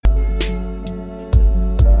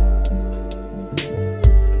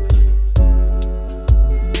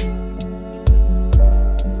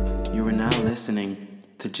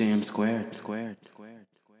JM squared.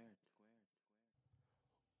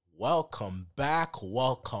 Welcome back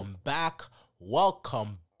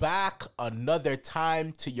another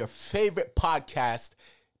time to your favorite podcast,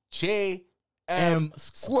 JM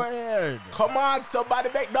Squared. Come on, somebody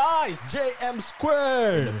make noise. JM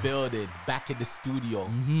Squared. In the building, back in the studio.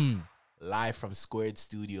 Live from Squared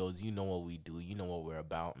Studios. You know what we do. You know what we're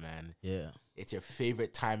about, man. Yeah. It's your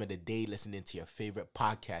favorite time of the day, listening to your favorite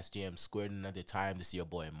podcast, JM Squared. Another time, this is your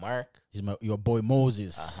boy Mark. He's your boy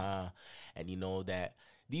Moses. And you know that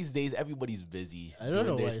these days everybody's busy. I don't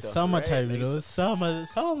know why. Stuff, Summertime, right? you know.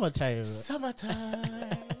 Summertime.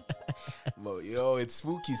 Summertime. Well, yo, it's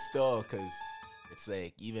spooky still because it's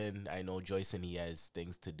like, even I know Joyce and he has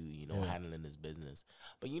things to do, you know, handling his business.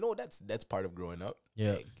 But you know, that's part of growing up.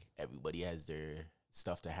 Yeah. Like, everybody has their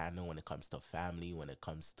stuff to handle when it comes to family, when it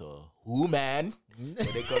comes to man, when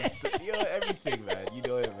it comes to everything, man. You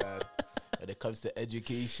know it, man. When it comes to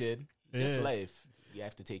education, just life. You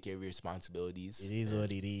have to take care of your responsibilities. It is what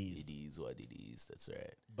it is. It is what it is. That's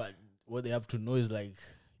right. But what they have to know is, like,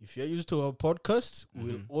 if you're used to our podcast,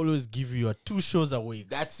 we'll always give you 2 shows a week.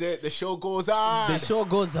 That's it. The show goes on. The show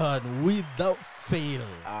goes on without fail.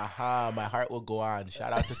 My heart will go on.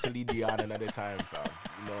 Shout out to Celine Dion another time, fam.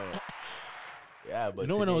 You know it. Yeah, but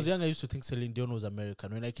when I was young, I used to think Celine Dion was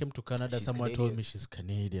American. When I came to Canada, someone told me she's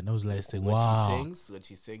Canadian. I was like, listen, wow. When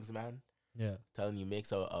she sings, man. Yeah. Telling you,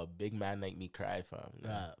 makes a big man like me cry, fam.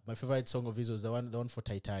 My favorite song of his was the one for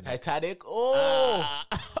Titanic. Titanic? Oh!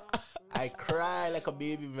 I cry like a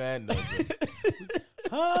baby, man. No,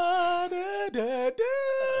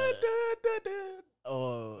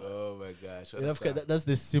 oh my gosh. That's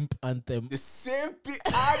the simp anthem. The simp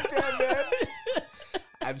anthem, man.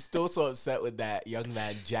 I'm still so upset with that young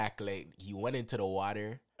man, Jack. Like, he went into the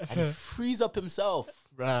water and he frees up himself.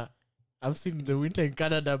 Bruh, I've seen the winter in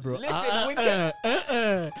Canada, bro. Listen, winter.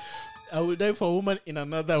 I will die for a woman in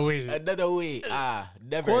another way.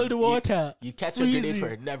 Never. Cold water. You catch a grenade for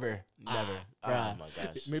her. Never. Oh my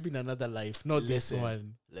gosh. Maybe in another life, not this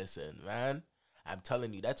one. Listen, man. I'm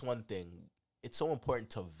telling you, that's one thing. It's so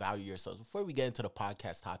important to value yourselves. Before we get into the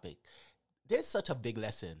podcast topic, there's such a big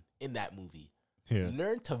lesson in that movie. Yeah.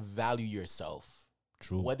 Learn to value yourself.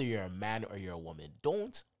 True. Whether you're a man or you're a woman.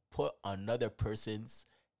 Don't put another person's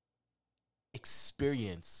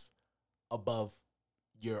experience above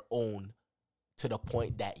your own to the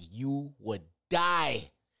point that you would die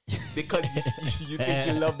because you think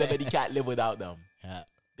you love them and you can't live without them. Yeah.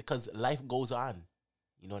 Because life goes on.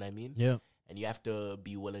 You know what I mean? Yeah. And you have to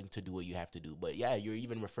be willing to do what you have to do. But yeah, you're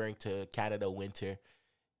even referring to Canada winter.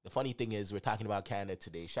 The funny thing is, we're talking about Canada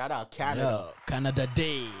today. Shout out Canada. Yeah, Canada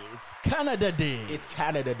Day. It's Canada Day. It's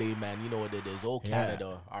Canada Day, man. You know what it is. Oh,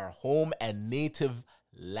 Canada, our home and native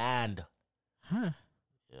land. Huh.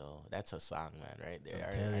 Yo, that's a song, man, right there.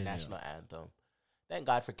 Our national anthem. Thank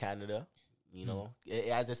God for Canada. You know,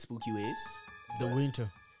 it has its spooky ways. The winter.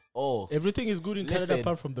 Oh, everything is good in Canada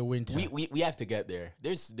apart from the winter. We have to get there.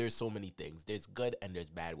 There's so many things. There's good and there's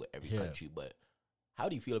bad with every country. But how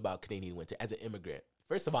do you feel about Canadian winter as an immigrant?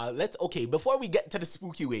 First of all, before we get to the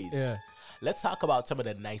spooky ways, let's talk about some of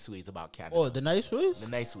the nice ways about Canada. Oh, the nice ways? The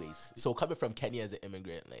nice ways. So coming from Kenya as an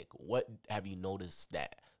immigrant, like, what have you noticed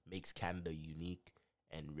that makes Canada unique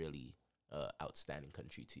and really outstanding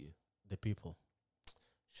country to you? The people.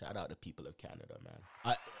 Shout out the people of Canada, man.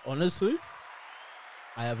 Honestly,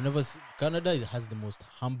 I have never Canada has the most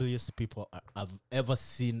humblest people I've ever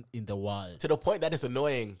seen in the world. To the point that it's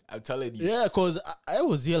annoying, I'm telling you. Yeah, because I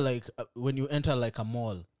was here, like, when you enter, like, a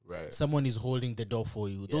mall. Right. Someone is holding the door for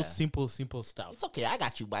you. Those simple stuff. It's okay. I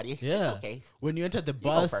got you, buddy. Yeah. It's okay. When you enter the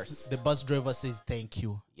bus, the bus driver says thank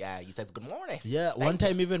you. Yeah, he says good morning. Yeah. One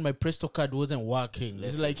time even my Presto card wasn't working.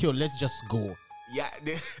 It's like, yo, let's just go. Yeah.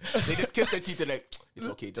 They just kiss their teeth and like, it's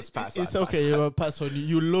okay. Just pass on. It's okay. You pass on.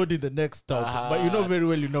 You load in the next stop. But you know very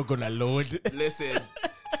well you're not going to load. Listen.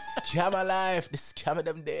 Scammer life. The scammer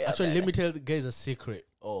them there. Actually, man. let me tell the guys a secret.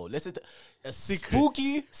 Oh, listen to a secret.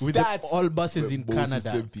 Spooky with all buses in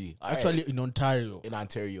Canada. Actually, in Ontario. In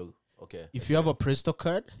Ontario. Okay. If you have a Presto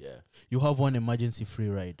card, you have one emergency free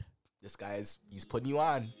ride. This guy's he's putting you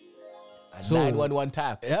on. A So, 911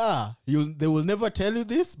 tap. Yeah. They will never tell you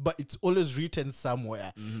this, but it's always written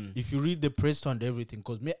somewhere. If you read the Presto and everything,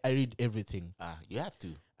 because I read everything. You have to.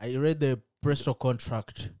 I read the Presto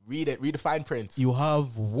contract. Read it. Read the fine print. You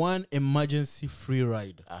have one emergency free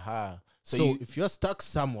ride. So if you're stuck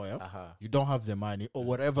somewhere, you don't have the money or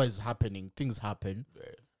whatever is happening, things happen,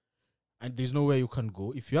 and there's nowhere you can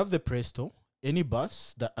go. If you have the Presto, any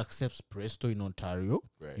bus that accepts Presto in Ontario,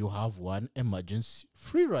 you have one emergency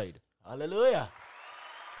free ride. Hallelujah.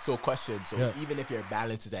 So question. So even if your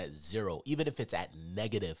balance is at 0, even if it's at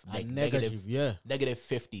negative, like negative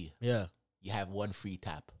 50, you have one free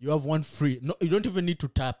tap. You have one free. No, you don't even need to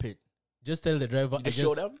tap it. Just tell the driver. You just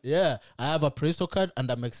show them? Yeah. I have a Presto card and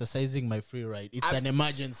I'm exercising my free ride. It's an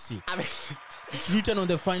emergency. It's written on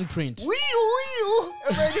the fine print. Wee-oo,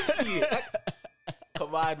 emergency.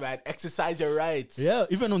 Come on, man. Exercise your rights. Yeah,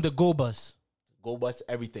 even on the Go Bus. Go Bus,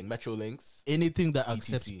 everything. Metrolinx. Anything that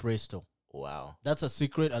accepts Presto. Wow. That's a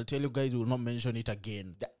secret. I'll tell you guys, we will not mention it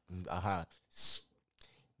again.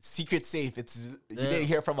 Secret safe. You didn't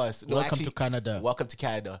hear from us. No, welcome to Canada. Welcome to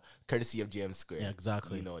Canada. Courtesy of GM Square. Yeah,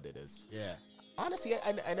 exactly. You know what it is. Yeah. Honestly,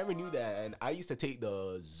 I never knew that. And I used to take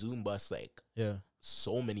the Zoom bus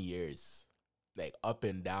so many years. Like up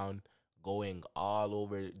and down, going all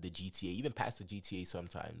over the GTA, even past the GTA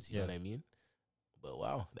sometimes. You know what I mean? But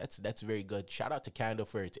wow, that's very good. Shout out to Canada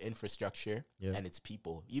for its infrastructure and its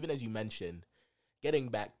people. Even as you mentioned, getting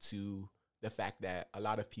back to the fact that a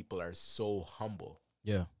lot of people are so humble.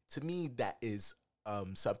 Yeah. To me, that is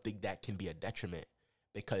something that can be a detriment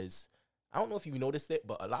because I don't know if you noticed it,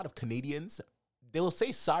 but a lot of Canadians, they'll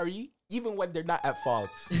say sorry even when they're not at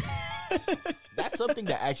fault. That's something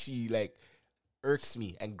that actually like irks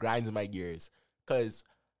me and grinds my gears because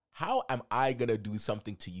how am I going to do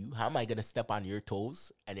something to you? How am I going to step on your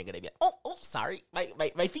toes? And you're going to be like, oh, sorry.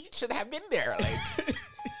 My feet should have been there. Like,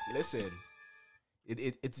 listen,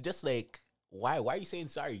 it's just like, why are you saying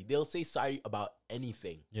sorry? They'll say sorry about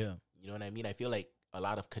anything. Yeah. You know what I mean? I feel like a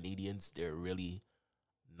lot of Canadians, they're really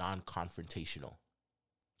non-confrontational.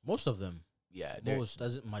 Most of them. Yeah. Most,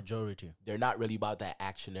 as majority. They're not really about that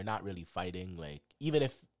action. They're not really fighting. Like, even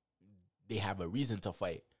if they have a reason to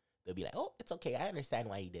fight, they'll be like, oh, it's okay. I understand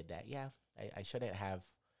why he did that. Yeah, I shouldn't have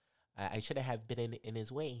been in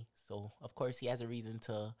his way. So, of course, he has a reason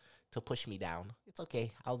to push me down. It's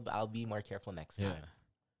okay. I'll be more careful next time.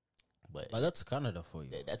 But that's Canada for you.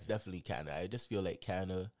 That's definitely Canada. I just feel like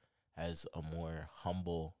Canada has a more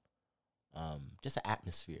humble, just an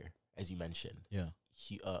atmosphere, as you mentioned. Yeah.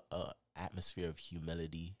 Atmosphere of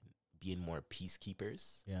humility, being more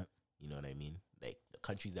peacekeepers. Yeah. You know what I mean? Like the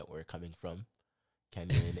countries that we're coming from,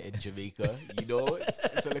 Kenya and Jamaica, you know,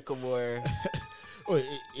 it's a little more. Oh,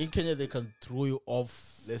 in Kenya, they can throw you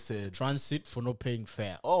off transit for not paying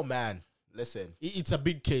fare. Oh, man. Listen. It's a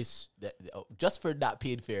big case. Just for not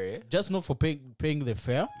paying fare, eh? Just not for paying the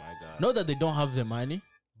fare. My God. Not that they don't have the money,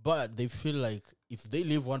 but they feel like if they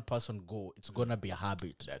leave one person go, it's going to be a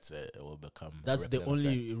habit. That's it. It will become. That's the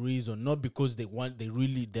only reason. Not because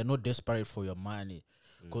they're not desperate for your money.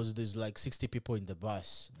 Because there's like 60 people in the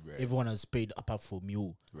bus. Right. Everyone has paid apart from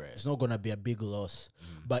you. Right. It's not going to be a big loss.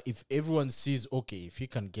 But if everyone sees, okay, if he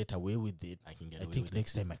can get away with it, I think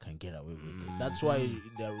next time I can get away with it. That's why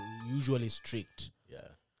they're usually strict. Yeah.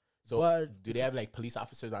 So do they have like police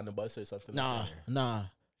officers on the bus or something? Nah.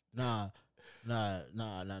 There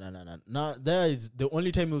is the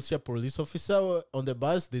only time you'll see a police officer on the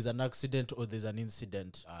bus, there's an accident or there's an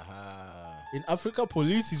incident. In Africa,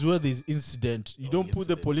 police is where there's incident. You don't put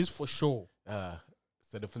the police for show.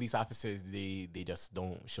 So the police officers, they just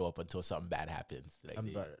don't show up until something bad happens.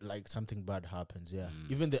 Like something bad happens, yeah.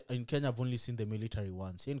 Even in Kenya, I've only seen the military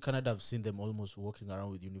ones. In Canada, I've seen them almost walking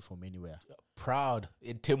around with uniform anywhere. Proud.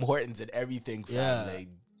 In Tim Hortons and everything. Yeah.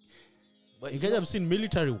 But in Kenya, I've seen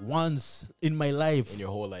military once in my life. In your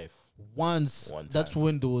whole life? Once. One time. That's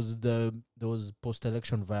when there was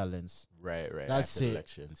post-election violence. Right. That's after it.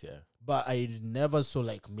 Elections, yeah. But I never saw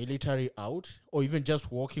like military out or even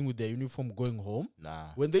just walking with their uniform going home. Nah.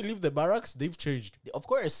 When they leave the barracks, they've changed. Of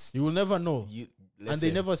course. You will never know. And they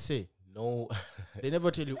never say. No. They never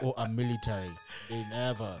tell you, oh, I'm military. They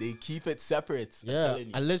never. They keep it separate. Yeah.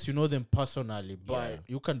 Unless you know them personally. But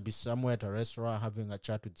you can be somewhere at a restaurant having a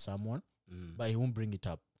chat with someone. But he won't bring it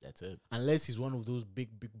up. That's it. Unless he's one of those big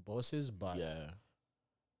bosses. But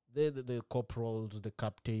the corporals, the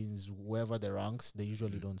captains, whoever the ranks, they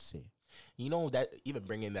usually don't say. You know, that even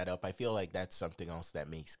bringing that up, I feel like that's something else that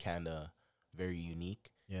makes Canada very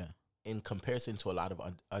unique. Yeah. In comparison to a lot of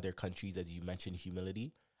other countries, as you mentioned,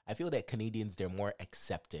 humility, I feel that Canadians, they're more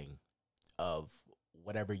accepting of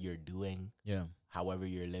whatever you're doing. Yeah. However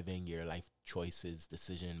you're living, your life choices,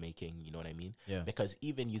 decision making, you know what I mean? Yeah. Because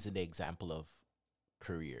even using the example of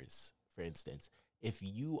careers, for instance, if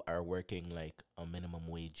you are working like a minimum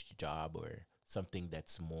wage job or something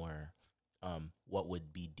that's more what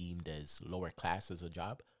would be deemed as lower class as a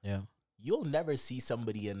job, you'll never see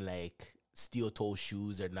somebody in like steel toe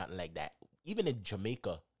shoes or nothing like that. Even in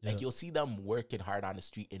Jamaica, like you'll see them working hard on the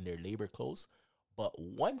street in their labor clothes. But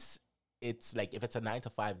once it's like, if it's a 9 to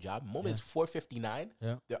 5 job, moment it's 4:59,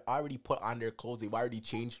 they're already put on their clothes. They've already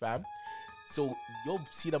changed, fam. So you'll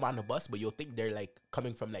see them on the bus, but you'll think they're like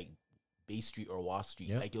coming from like Bay Street or Wall Street.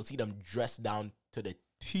 Yeah. Like you'll see them dressed down to the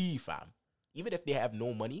T, fam. Even if they have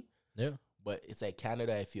no money. Yeah. But it's like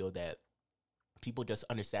Canada, I feel that people just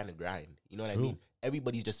understand the grind. You know what True. I mean?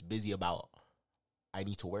 Everybody's just busy about, I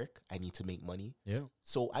need to work. I need to make money. Yeah.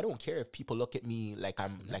 So I don't care if people look at me like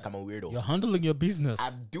I'm a weirdo. You're handling your business.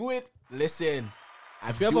 I'm doing. Listen.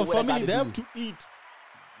 If you have a family, they have to eat.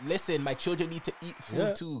 Listen, my children need to eat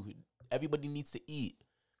food too. Everybody needs to eat.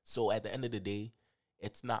 So at the end of the day,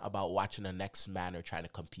 it's not about watching the next man or trying to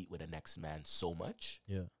compete with the next man so much.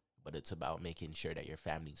 Yeah. But it's about making sure that your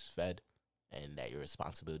family's fed and that your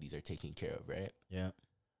responsibilities are taken care of, right? Yeah.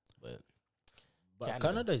 But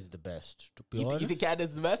Canada is the best. To be honest, you think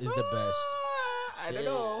Canada's the best? Is the best. I don't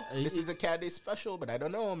know. This is a Canada special, but I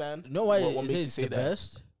don't know, man. No, why what makes you it's say the that?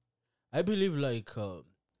 best? I believe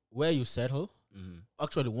where you settle.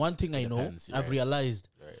 Actually, one thing I know, I've realized.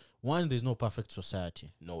 Right. One, there's no perfect society.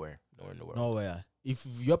 Nowhere in the world. Nowhere. If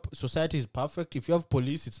your society is perfect, if you have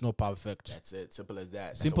police, it's not perfect. That's it. Simple as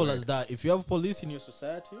that. Simple as that. If you have police in your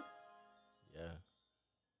society,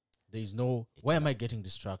 there is no. Why am I getting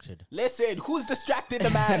distracted? Listen, who's distracted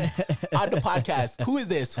the man on the podcast? Who is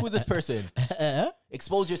this? Who is this person?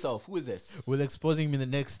 Expose yourself. Who is this? We'll expose him in the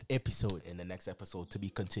next episode. In the next episode, to be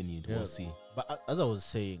continued. Yeah. We'll see. But as I was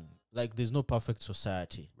saying, there's no perfect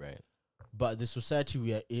society. Right. But the society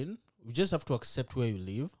we are in, we just have to accept where you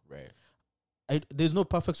live. Right. There's no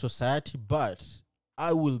perfect society, but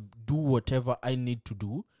I will do whatever I need to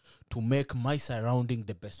do to make my surrounding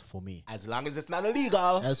the best for me. As long as it's not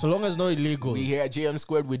illegal. As long as it's not illegal. We here at JM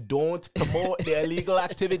Squared, we don't promote the illegal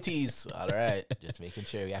activities. All right. Just making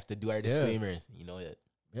sure we have to do our disclaimers. You know it.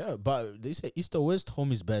 Yeah, but they say East or West,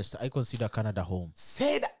 home is best. I consider Canada home.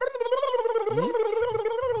 Say that.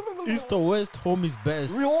 East or West, home is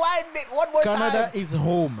best. Rewind it one more time. Canada is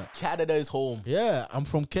home. Canada is home. Yeah, I'm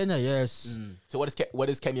from Kenya, yes. So what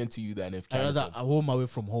is Kenyan to you then? If Canada's a home away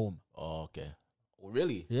from home. Oh, okay. Oh,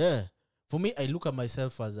 really? Yeah. For me, I look at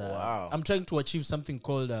myself as I'm trying to achieve something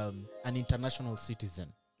called an international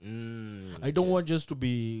citizen. I don't want just to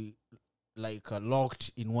be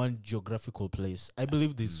locked in one geographical place. I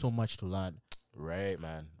believe there's so much to learn. Right,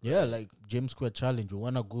 man. Yeah, like James Square Challenge. We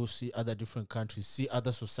want to go see other different countries, see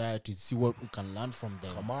other societies, see what we can learn from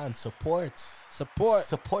them. Come on, support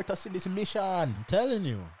us in this mission. I'm telling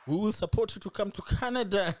you, we will support you to come to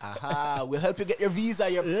Canada. Aha, we'll help you get your visa,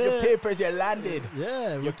 your papers, your landed.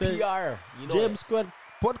 Yeah, your PR. You know James Square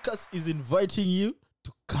Podcast is inviting you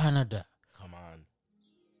to Canada. Come on.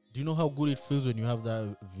 Do you know how good it feels when you have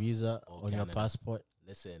that visa on your passport?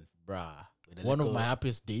 Listen, bruh. One of my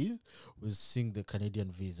happiest days was seeing the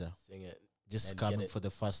Canadian visa. Sing it. Just coming for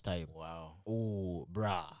the first time. Wow. Oh,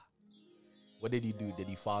 bruh. What did he do? Did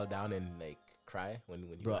he fall down and cry when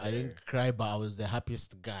you Bro, I didn't cry, but I was the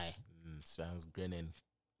happiest guy. So I was grinning.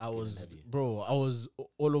 I was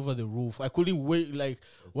all over the roof. I couldn't wait.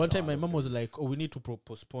 One time my mom was like, "Oh, we need to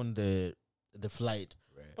postpone the flight."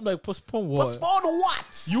 Right. I'm like, postpone what? Postpone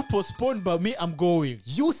what? You postpone, but me, I'm going.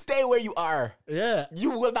 You stay where you are. Yeah.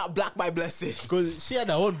 You will not block my blessing. Because she had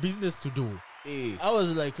her own business to do. Hey. I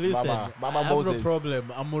was like, listen, Mama I have Moses. no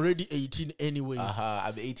problem. I'm already 18 anyways.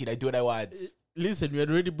 I'm 18. I do what I want. Listen, we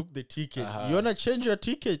had already booked the ticket. You want to change your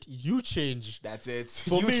ticket? You change. That's it.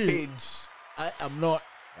 For me, change. I am not.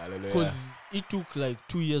 Because it took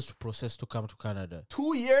 2 years to process to come to Canada.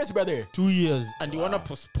 2 years, brother. 2 years. And you want to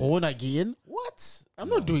postpone again? What? I'm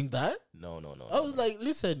not doing that. No. I was like,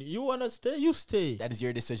 listen, you want to stay? You stay. That is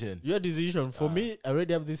your decision. Your decision. For me, I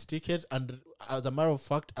already have this ticket. And as a matter of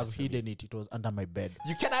fact, I've hidden it. It was under my bed.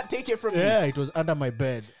 You cannot take it from me. Yeah, it was under my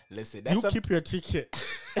bed. Listen, you keep your ticket.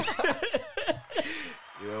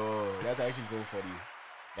 Yo, that's actually so funny.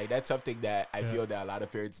 That's something that I feel that a lot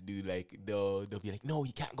of parents do. They'll be like, no,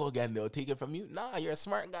 you can't go again. They'll take it from you. Nah, you're a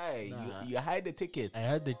smart guy. Nah. You hide the tickets. I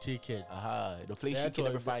had the ticket. The place you can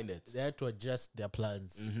never find it. They had to adjust their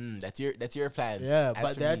plans. That's your plans. Yeah,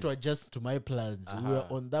 but they had to adjust to my plans. We were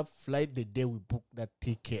on that flight the day we booked that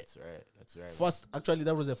ticket. That's right. Actually,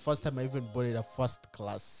 that was the first time I even bought a first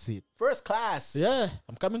class seat. First class? Yeah.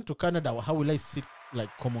 I'm coming to Canada. How will I sit like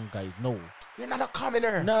common guys? No. You're not a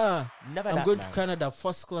commoner. Nah. Never I'm that, going man. to Canada,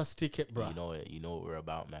 first class ticket, bro. You know it. You know what we're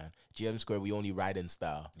about, man. GM Square, we only ride in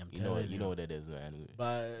style. You know what it is, man.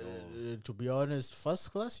 But to be honest,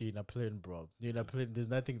 first class, you're in a plane, bro. You're in a plane. There's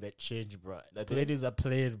nothing that changed, bro. Plane is a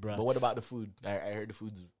plane, bro. But what about the food? I heard the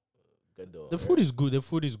food's good, though. The food is good. The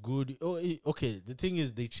food is good. Oh, okay. The thing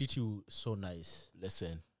is, they treat you so nice.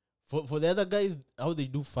 Listen. For the other guys, how they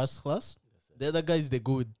do first class, the other guys, they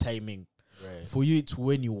go with timing. Right. For you, it's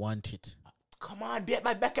when you want it. Come on, be at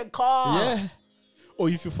my beck and call. Yeah. Or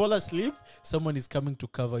if you fall asleep, someone is coming to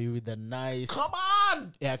cover you with a nice Come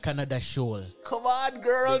on! Air Canada shawl. Come on,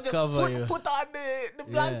 girl. They Just cover put on the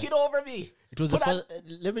blanket over me. It was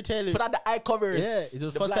let me tell you. Put on the eye covers. Yeah, it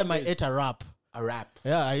was the first time I ate a wrap. A wrap?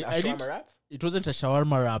 Yeah, I did. Wrap? It wasn't a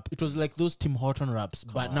shawarma wrap. It was like those Tim Horton wraps,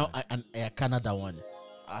 but now an Air Canada one.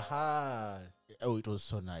 Aha. Oh, it was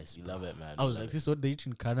so nice. You love it, man. I was like, this is what they eat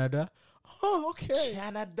in Canada? Oh, okay.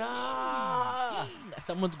 Canada.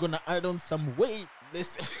 Someone's going to add on some weight.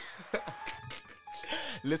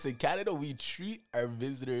 Listen, Canada, we treat our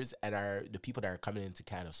visitors and the people that are coming into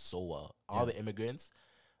Canada so well. All the immigrants,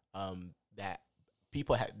 that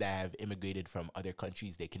people that have immigrated from other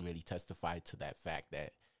countries, they can really testify to that fact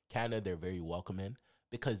that Canada, they're very welcoming.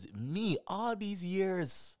 Because all these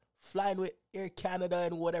years flying with Air Canada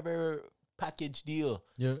and whatever package deal,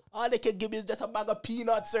 all they can give me is just a bag of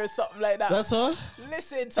peanuts or something like that. That's all?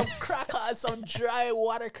 Listen, some crackers, some dry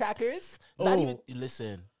water crackers. Not even,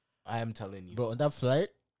 listen, I am telling you. Bro, on that flight,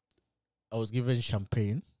 I was given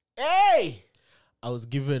champagne. Hey! I was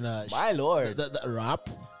given my lord, the wrap.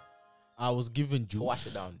 I was given juice. Wash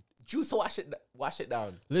it down. Juice to wash it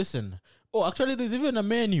down. Listen. Oh, actually, there's even a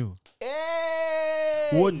menu. Hey!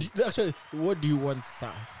 What do you want,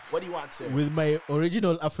 sir? What do you want, sir? With my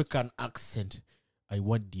original African accent, I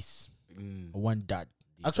want this. I want that.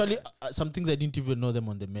 Actually, some things I didn't even know them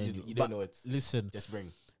on the menu. You didn't know it. Listen. Just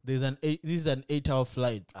bring. This is an 8-hour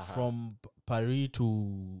flight from Paris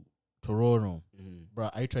to Toronto. Bro,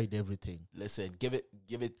 I tried everything. Listen, give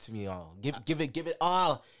it to me all. Give it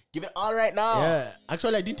all. Give it all right now. Yeah.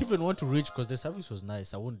 Actually, I didn't even want to reach because the service was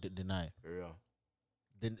nice. I won't deny. For real.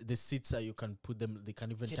 The seats you can put them, they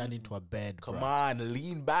can even turn into a bed. Come on,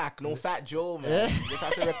 lean back. No Fat Joe, man. You just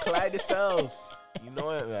have to recline yourself. You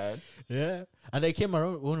know it, man. Yeah. And I came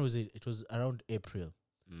around, when was it? It was around April.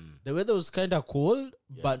 The weather was kind of cold,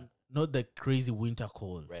 but not the crazy winter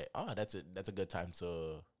cold. Right. Oh, that's a good time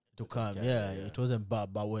to come. Yeah, it wasn't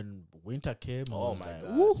bad. But when winter came, oh my gosh.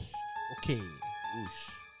 Woo, okay.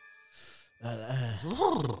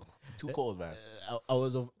 Too cold, man. I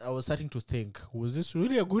was starting to think, was this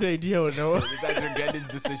really a good idea or no? Did I regret this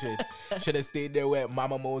decision? Should have stayed there with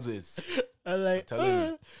Mama Moses. I'm like,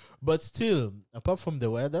 but still, apart from the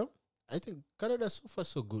weather, I think Canada so far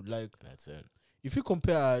so good. Like, that's it. If you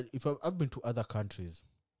compare, I've been to other countries.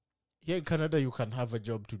 Here in Canada, you can have a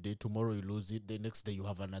job today. Tomorrow you lose it. The next day you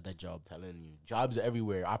have another job. Telling you, jobs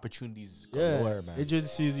everywhere. Opportunities galore, man.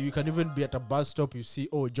 Agencies. You can even be at a bus stop. You see,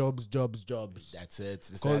 jobs. That's it.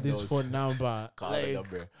 Call this phone number. Call the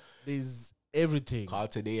number. There's everything. Call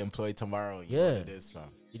today, employ tomorrow. You know what it is, man.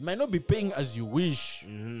 It might not be paying as you wish,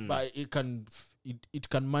 but it can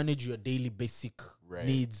manage your daily basic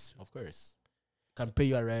needs. Of course. Can pay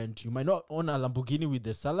your rent. You might not own a Lamborghini with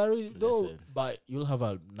the salary, though, but you'll have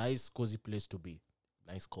a nice, cozy place to be.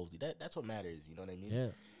 Nice, cozy. That's what matters. You know what I mean? Yeah.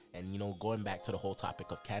 And, going back to the whole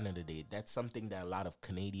topic of Canada Day, that's something that a lot of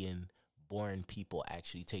Canadian-born people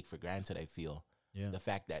actually take for granted, I feel. Yeah. The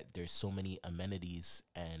fact that there's so many amenities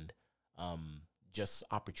and just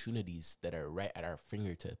opportunities that are right at our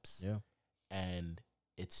fingertips. Yeah. And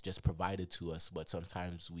it's just provided to us, but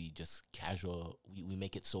sometimes we just we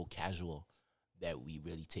make it so casual that we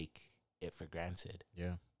really take it for granted.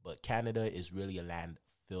 Yeah. But Canada is really a land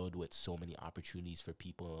filled with so many opportunities for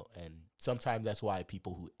people. And sometimes that's why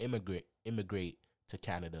people who immigrate to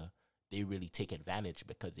Canada, they really take advantage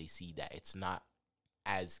because they see that it's not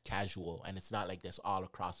as casual and it's not like this all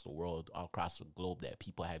across the world, all across the globe that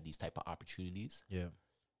people have these type of opportunities. Yeah.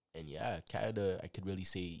 And Canada, I could really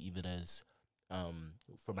say even as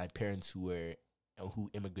for my parents who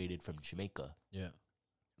immigrated from Jamaica. Yeah.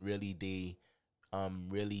 Really, they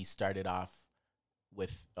really started off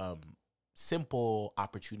with simple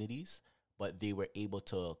opportunities, but they were able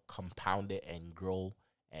to compound it and grow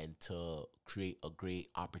and to create a great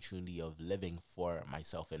opportunity of living for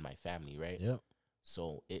myself and my family, right? Yeah.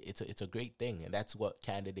 So it's a great thing, and that's what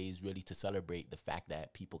Canada Day is really to celebrate, the fact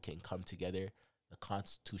that people can come together, the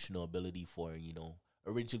constitutional ability for,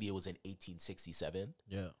 originally it was in 1867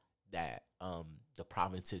 that the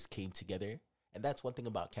provinces came together, and that's one thing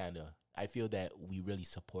about Canada. I feel that we really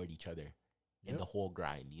support each other in the whole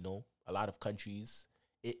grind, A lot of countries,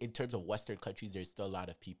 in terms of Western countries, there's still a lot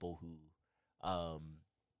of people who are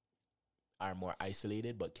more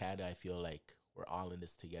isolated, but Canada, I feel like we're all in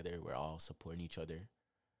this together. We're all supporting each other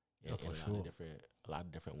in a lot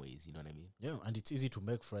of different ways, you know what I mean? Yeah, and it's easy to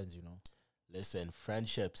make friends, Listen,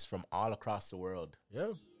 friendships from all across the world.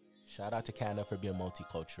 Yeah. Shout out to Canada for being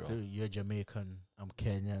multicultural. So you're Jamaican, I'm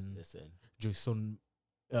Kenyan. Listen. Jason,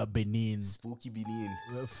 Benin. Spooky Benin.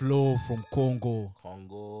 Flo from Congo.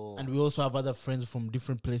 And we also have other friends from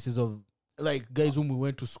different places of like guys whom we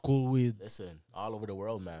went to school with. Listen, all over the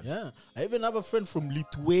world, man. Yeah. I even have a friend from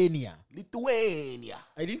Lithuania.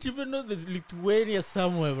 I didn't even know there's Lithuania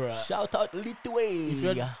somewhere, bro. Shout out Lithuania.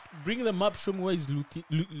 If you bring them up, show me where is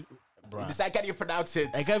I can't even pronounce it.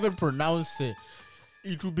 I can't even pronounce it.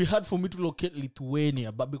 It will be hard for me to locate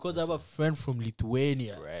Lithuania, but because I have a friend from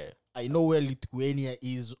Lithuania, right, I know where Lithuania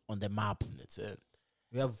is on the map. That's it.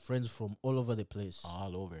 We have friends from all over the place.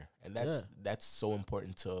 All over. And that's so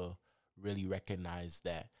important to really recognize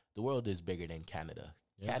that the world is bigger than Canada.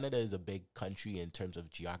 Yeah. Canada is a big country in terms of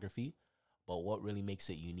geography, but what really makes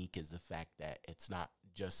it unique is the fact that it's not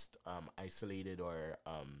just isolated or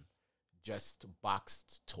just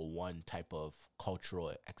boxed to one type of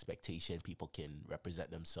cultural expectation. People can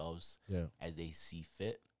represent themselves as they see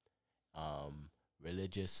fit.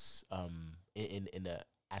 Religious, in the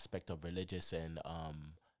aspect of religious and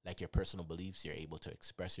like your personal beliefs, you're able to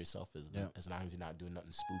express yourself as long as you're not doing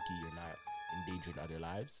nothing spooky, you're not endangering other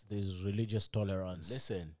lives. There's religious tolerance.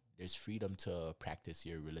 Listen, there's freedom to practice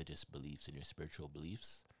your religious beliefs and your spiritual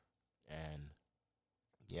beliefs. And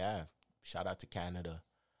yeah, shout out to Canada.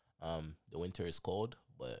 The winter is cold,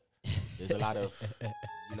 but there's a lot of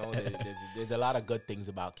there's a lot of good things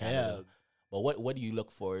about Canada. Yeah. But what do you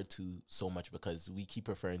look forward to so much? Because we keep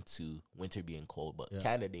referring to winter being cold, but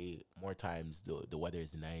Canada Day, more times the weather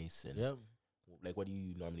is nice. And like, what do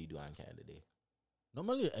you normally do on Canada Day?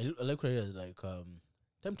 Normally, I like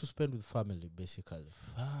time to spend with family, basically.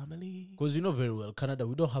 Family. Because you know very well, Canada,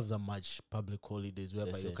 we don't have that much public holidays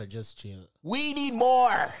whereby you can just chill. We need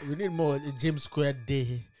more. We need more. James Square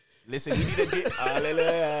Day. Listen, we need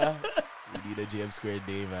hallelujah. We need a James Square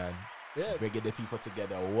Day, man. Yeah. Bringing the people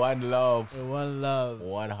together. One love. One love.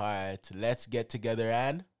 One heart. Let's get together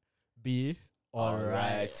and be all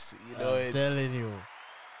right. You know it. I'm telling you.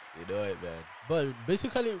 You know it, man. But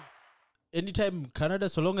basically, anytime Canada,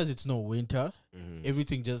 so long as it's no winter,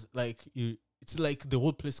 everything just it's like the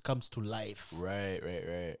whole place comes to life. Right.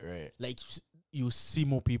 Like you see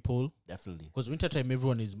more people. Definitely. Because wintertime,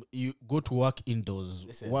 you go to work indoors.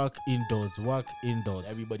 Listen. Work indoors.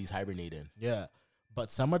 Everybody's hibernating. Yeah.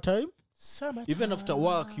 But summertime, even after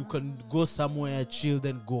work, you can go somewhere, chill,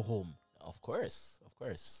 then go home. Of course.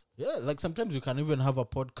 Yeah, like sometimes we can even have a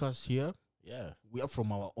podcast here. Yeah. We are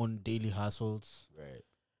from our own daily hassles. Right.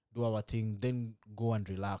 Do our thing, then go and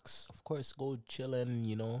relax. Of course, go chilling,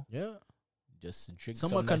 Yeah. Just drink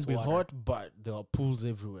Summer some can nice be water. hot, but there are pools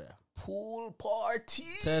everywhere. Pool party.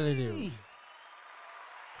 Telling you.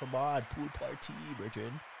 Come on, pool party,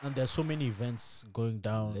 brethren. And there's so many events going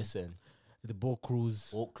down. Listen. The boat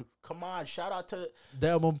cruise. Come on, shout out to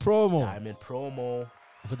Diamond Promo.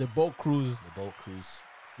 For the boat cruise.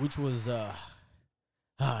 Which was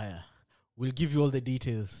we'll give you all the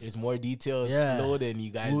details. There's more details loading, you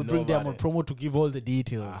guys. We'll bring Diamond Promo to give all the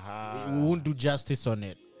details. We won't do justice on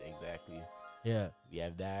it. Exactly. Yeah. We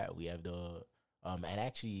have that. We have the and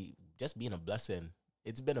actually just being a blessing.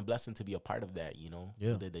 It's been a blessing to be a part of that,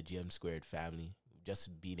 Yeah. The GM Squared family.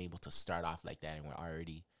 Just being able to start off like that, and we're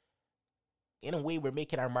already, in a way, we're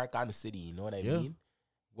making our mark on the city. You know what I mean?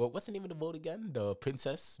 Well, what's the name of the boat again? The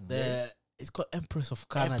Princess? It's called Empress of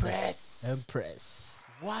Canada. Empress.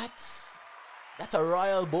 What? That's a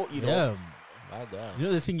royal boat, Yeah. My God. You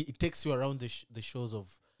know the thing, it takes you around the shores of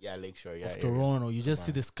Lakeshore, of Toronto. You just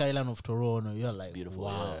see the skyline of Toronto. You're like, beautiful.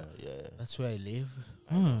 Wow, yeah. That's where I live.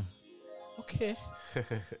 Okay.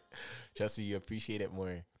 Trust me, you appreciate it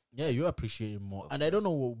more. Yeah, you appreciate it more. And I don't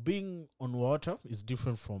know, being on water is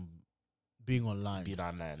different from being on land. Being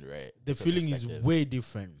on land, right? The feeling is way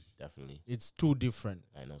different. Definitely. It's too different.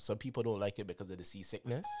 I know. Some people don't like it because of the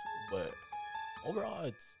seasickness, but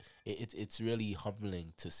overall, it's really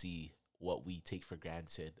humbling to see what we take for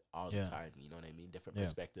granted all the time. You know what I mean? Different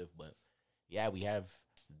perspective. But yeah, we have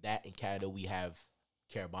that in Canada. We have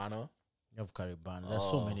Carabana. You have Carabana. There's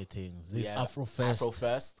so many things. There's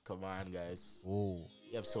Afrofest. Come on, guys. Oh,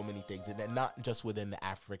 you have so many things. And then not just within the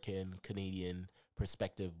African, Canadian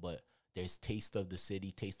perspective, but there's Taste of the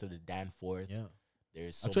City, Taste of the Danforth. Yeah.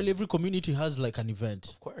 There's actually every community has like an event.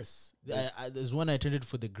 Of course. There's one I attended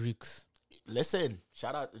for the Greeks. Listen,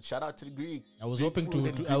 shout out to the Greek. I was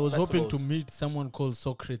hoping to meet someone called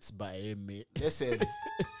Socrates by me. Listen,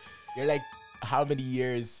 you're like how many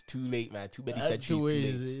years too late, man? Too many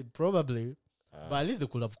centuries too late. Probably. But at least they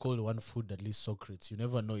could have called one food at least Socrates. You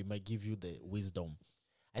never know, it might give you the wisdom.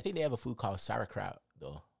 I think they have a food called sauerkraut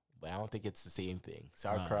though, but I don't think it's the same thing.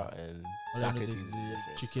 Sauerkraut and Socrates is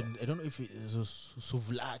different. Chicken. So. I don't know if it is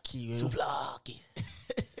souvlaki. Souvlaki.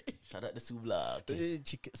 Shout out to souvlaki.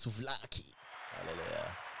 Chicken souvlaki.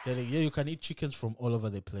 Hallelujah. Telling you can eat chickens from all over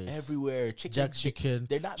the place. Everywhere. Jack chicken.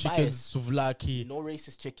 They're not chicken biased. souvlaki. No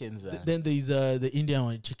racist chickens. Then there's the Indian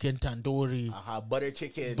one, chicken tandoori. Butter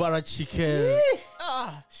chicken. Butter chicken.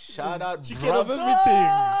 Shout out chicken of everything.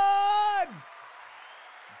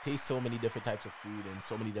 Taste so many different types of food and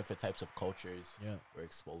so many different types of cultures we're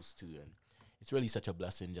exposed to, and it's really such a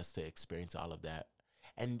blessing just to experience all of that.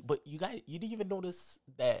 But you didn't even notice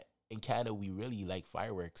that in Canada we really like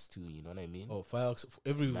fireworks too. You know what I mean? Oh, fireworks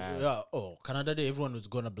Canada Day, everyone was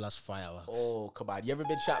gonna blast fireworks. Oh, come on! You ever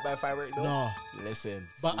been shot by a firework? No. Listen,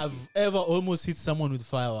 but I've ever almost hit someone with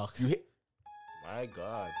fireworks. My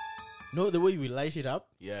God! No, the way we light it up,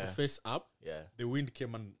 the face up, the wind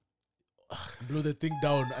came and blew the thing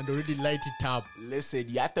down and already light it up. Listen,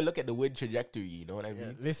 you have to look at the wind trajectory. You know what I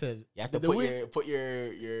mean? Listen, you have to put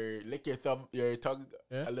your lick your tongue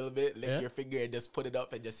a little bit, lick your finger, and just put it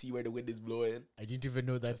up and just see where the wind is blowing. I didn't even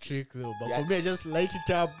know that trick though. But for me, I just light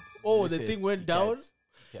it up. Oh, the thing went down.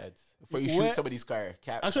 Before you shoot somebody's car.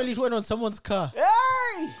 Actually, it went on someone's car.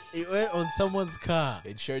 Hey! It went on someone's car.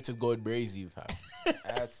 Insurance is going crazy, fam.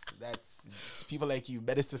 That's it's people like you,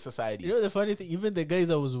 menace to society. You know the funny thing? Even the guys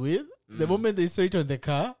I was with, the moment they saw it on the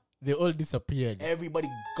car, they all disappeared. Everybody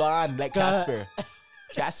gone like Casper.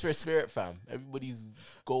 Casper spirit, fam. Everybody's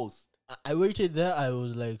ghost. I waited there. I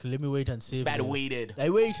was like, let me wait and see. I waited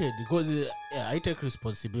because I take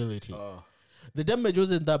responsibility. The damage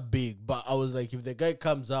wasn't that big, but I was like, if the guy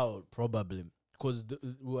comes out, probably. Because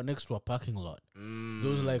we were next to a parking lot. There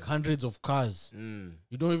was like hundreds of cars.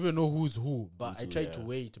 You don't even know who's who. But I tried to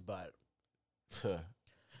wait, but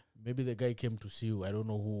maybe the guy came to see you. I don't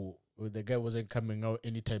know who. The guy wasn't coming out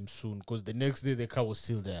anytime soon because the next day the car was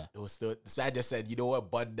still there. It was still. So I just said, you know what,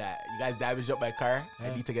 bud, that you guys damaged up my car.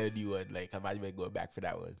 I need to get a new one. Like, I'm not even going back for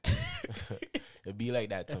that one. It'd be like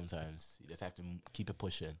that sometimes. You just have to keep it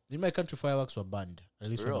pushing. In my country, fireworks were banned. At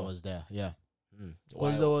least when I was there. Yeah.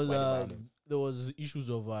 Because there was issues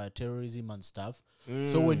of terrorism and stuff.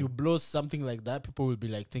 So when you blow something like that, people will be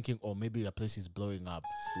like thinking, oh, maybe a place is blowing up.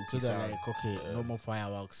 Spooky so they're like, okay, no more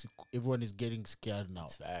fireworks. Everyone is getting scared now.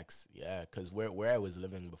 It's facts. Yeah, because where I was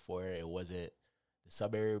living before, it wasn't the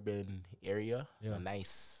suburban area. A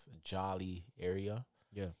nice, jolly area.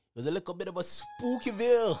 Yeah. It was a little bit of a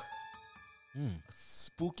Spookyville. A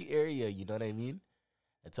spooky area, you know what I mean?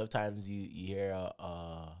 And sometimes you hear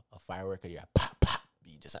a firework and you're like, pop, pop.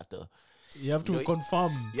 You just have to... You have to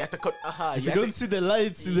confirm. You have to if you don't see the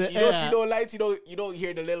lights in the air. You don't see no lights. You don't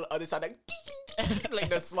hear the little other sound like like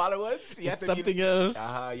the smaller ones. You have to something else.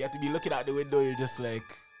 You have to be looking out the window. You're just like,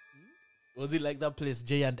 was it like that place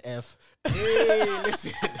J and F? Hey,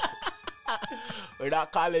 listen. We're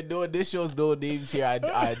not calling this show's no names here on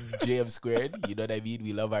JM Squared. You know what I mean?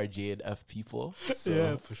 We love our J and F people. So,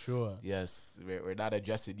 yeah, for sure. Yes, we're not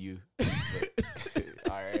addressing you.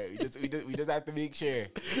 All right, we just have to make sure.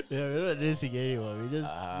 Yeah, we're not addressing anyone. We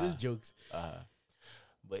just jokes.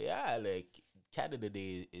 But yeah, like Canada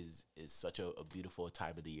Day is such a beautiful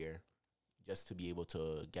time of the year, just to be able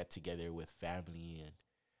to get together with family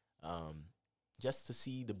and just to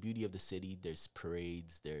see the beauty of the city. There's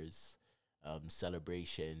parades. There's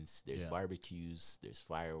celebrations, there's barbecues, there's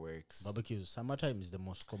fireworks. Barbecues, summertime is the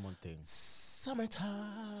most common thing. Summertime.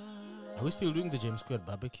 Are we still doing the James Square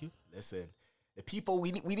barbecue? Listen, the people,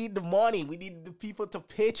 we need the money. We need the people to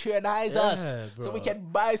patronize us, bro, so we can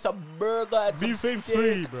buy some burger and beef some ain't steak.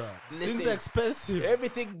 Free, bro. Listen, things expensive.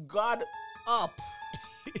 Everything gone up.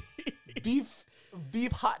 beef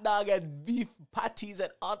hot dog and beef patties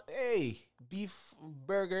and all. Hey, beef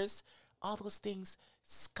burgers, all those things.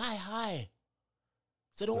 Sky high.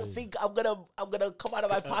 So don't think I'm gonna come out of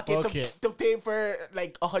my pocket to pay for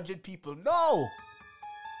like 100 people. No,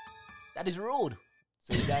 that is rude.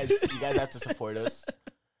 So you guys have to support us.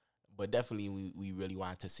 But definitely we really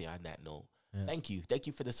want to say on that note, thank you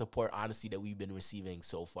for the support, honestly, that we've been receiving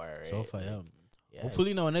so far. Right? So far, yeah.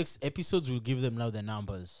 Hopefully in our next episodes we'll give them now the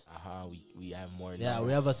numbers. We have more. Yeah, numbers.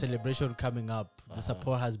 We have a celebration coming up. The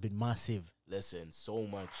support has been massive. Listen, so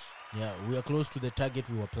much. Yeah, we are close to the target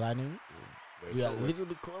we were planning. We are a little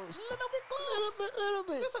bit close. Little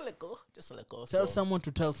bit. Just a little. Tell someone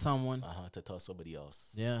to tell someone. To tell somebody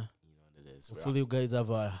else. Yeah. You know what it is. Hopefully you guys have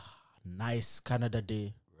a nice Canada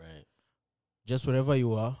Day. Right. Just wherever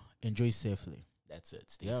you are, enjoy safely. That's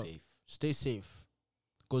it. Stay safe. Stay safe.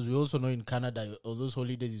 Because we also know in Canada, all those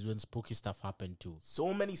holidays is when spooky stuff happen too.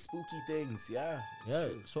 So many spooky things, yeah.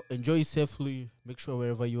 True. So enjoy safely. Make sure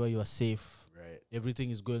wherever you are safe. Right. Everything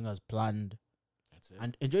is going as planned. That's it.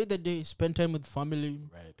 And enjoy the day. Spend time with family.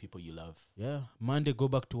 Right. People you love. Yeah. Monday, go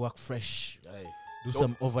back to work fresh. Right. Do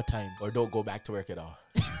some overtime. Or don't go back to work at all.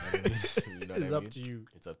 You know what I mean? It's up to you.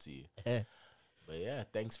 It's up to you. Yeah. But yeah,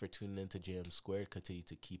 thanks for tuning into JM Squared. Continue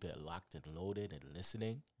to keep it locked and loaded and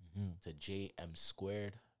listening to JM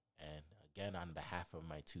Squared. And again, on behalf of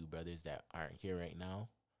my two brothers that aren't here right now,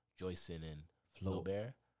 Joyson and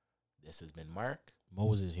Flaubert, this has been Mark.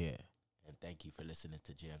 Moses here. And thank you for listening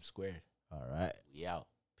to JM Squared. All right. We out.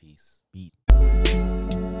 Peace. Beat.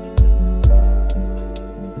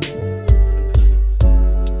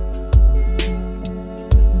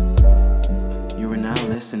 You are now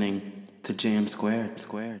listening to JM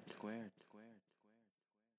Squared.